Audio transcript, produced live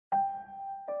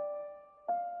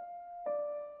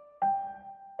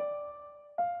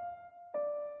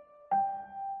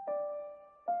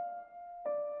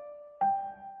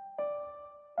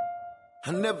I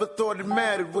never thought it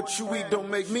mattered. What you eat don't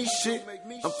make me shit.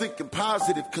 I'm thinking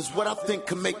positive, cause what I think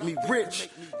can make me rich.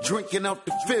 Drinking out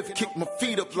the fifth, kick my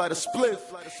feet up like a spliff.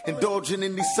 Indulging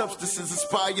in these substances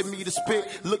inspire me to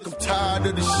spit. Look, I'm tired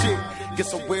of this shit.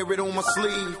 Guess I wear it on my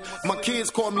sleeve. My kids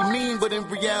call me mean, but in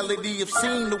reality I've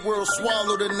seen the world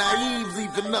swallow the naive,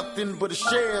 leaving nothing but a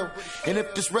shell. And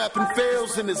if this rapping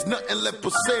fails, then there's nothing left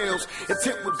but sales.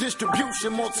 Intent with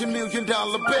distribution,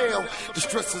 multi-million-dollar bail. The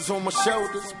stress is on my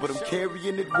shoulders, but I'm carrying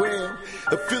it well.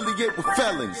 Affiliate with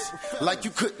felons, like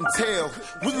you couldn't tell.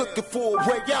 We're looking for a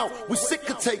way out, we're sick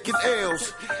of taking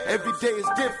L's. Every day is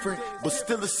different, but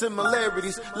still the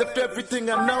similarities. Left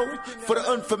everything I know for the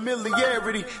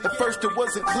unfamiliarity. At first it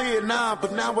wasn't clear,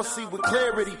 but now I see with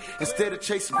clarity. Instead of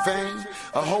chasing fame,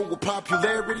 a hoe with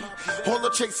popularity. All I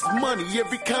chase is money,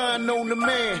 every kind known to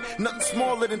man. Nothing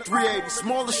smaller than 380,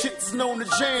 smaller shit is known to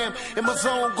jam. In my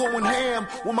zone going ham,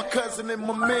 with my cousin and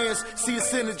my mans. See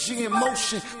us energy in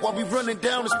motion while we running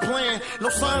down this plan. No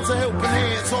signs of helping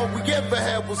hands, all we ever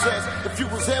had was us. If you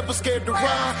was ever scared to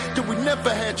ride, then we never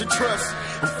had your trust.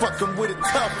 I'm fucking with it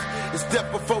tough, it's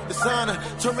death before dishonor.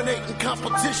 Terminating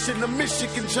competition, the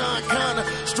Michigan John Connor.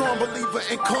 Strong believer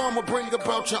in karma, bring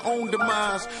about your own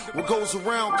demise. What goes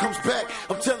around comes back,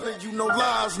 I'm telling you no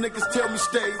lies. Niggas tell me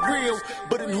stay real,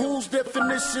 but in whose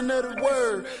definition of the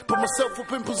word? Put myself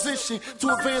up in position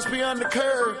to advance beyond the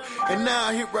curve. And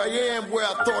now here I am where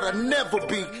I thought I'd never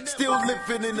be. Still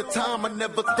living in the time I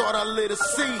never thought I'd live to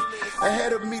see.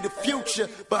 Ahead of me the future,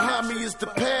 behind me is the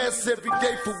past. Every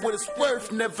day for what it's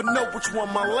worth, never know which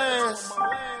one my last.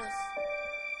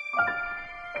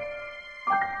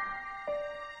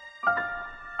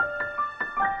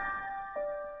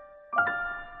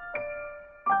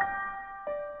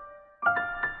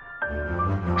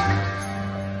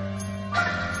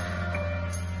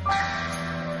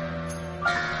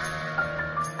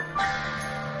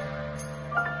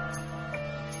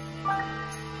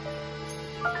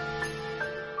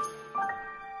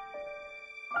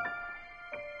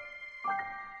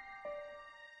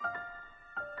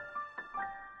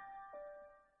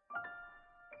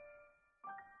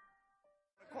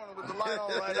 With the light on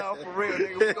right now, for real,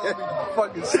 nigga. We gonna be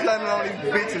fucking stunning on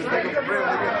these bitches, nigga, for real,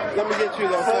 nigga. Let me get you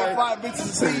though, 4 or 5 bitches to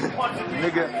see.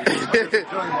 Nigga, I'm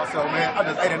enjoying myself, man. I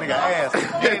just ate a nigga ass.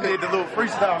 Then did the little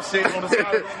freestyle shit on the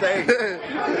side of the stage.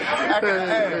 Acting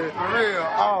ass, for real.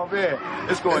 Oh, man.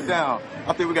 It's going down.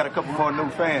 I think we got a couple more new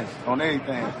fans on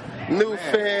everything. New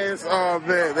fans, oh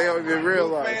man, they don't even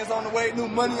realize. New fans on the way, new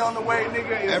money on the way,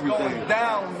 nigga. It's going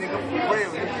down, nigga, for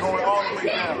real. It's going all the way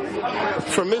down.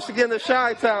 From Michigan to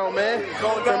Chi-Town, man.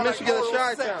 From Michigan to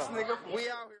Chi-Town. We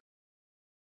out here.